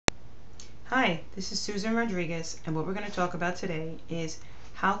Hi, this is Susan Rodriguez, and what we're going to talk about today is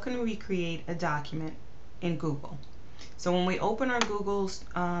how can we create a document in Google. So when we open our Google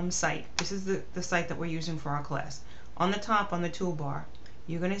site, this is the site that we're using for our class. On the top, on the toolbar,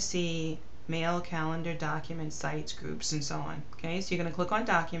 you're going to see mail, calendar, documents, sites, groups, and so on. Okay, so you're going to click on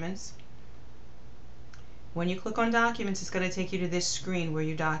Documents. When you click on Documents, it's going to take you to this screen where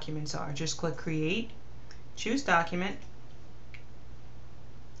your documents are. Just click Create, choose Document.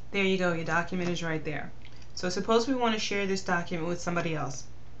 There you go, your document is right there. So suppose we want to share this document with somebody else.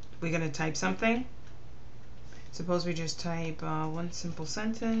 We're going to type something. Suppose we just type one simple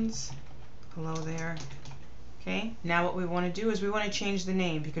sentence. Hello there. Okay, now what we want to do is we want to change the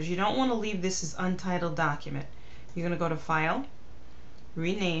name because you don't want to leave this as untitled document. You're going to go to File,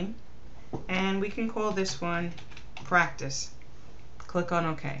 Rename, and we can call this one Practice. Click on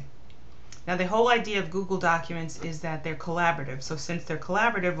OK. Now the whole idea of Google Documents is that they're collaborative. So since they're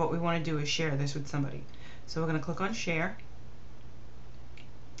collaborative, what we want to do is share this with somebody. So we're going to click on Share.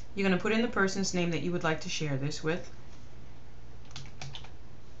 You're going to put in the person's name that you would like to share this with.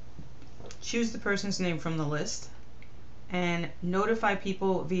 Choose the person's name from the list and notify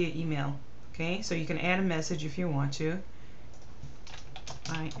people via email. Okay, so you can add a message if you want to.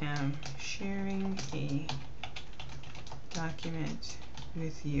 I am sharing a document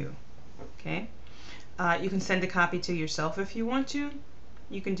with you. Okay, you can send a copy to yourself if you want to.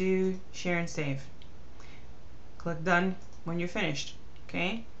 You can do share and save. Click done when you're finished.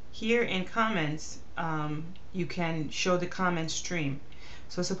 Okay, here in comments you can show the comment stream.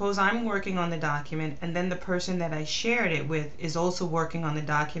 So suppose I'm working on the document and then the person that I shared it with is also working on the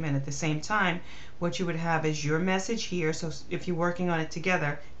document at the same time. What you would have is your message here, so if you're working on it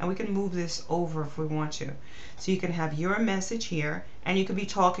together, and we can move this over if we want to. So you can have your message here and you could be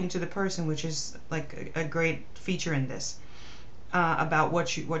talking to the person, which is like a great feature in this, about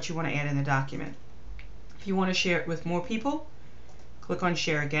what you want to add in the document. If you want to share it with more people, click on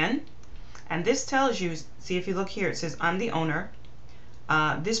Share again. And this tells you, see if you look here, it says I'm the owner.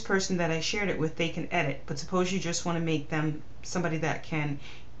 This person that I shared it with, they can edit, but suppose you just want to make them somebody that can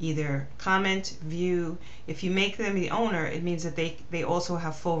either comment, view. If you make them the owner, it means that they also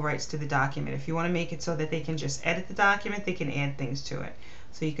have full rights to the document. If you want to make it so that they can just edit the document, they can add things to it.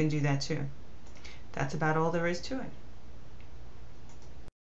 So you can do that too. That's about all there is to it.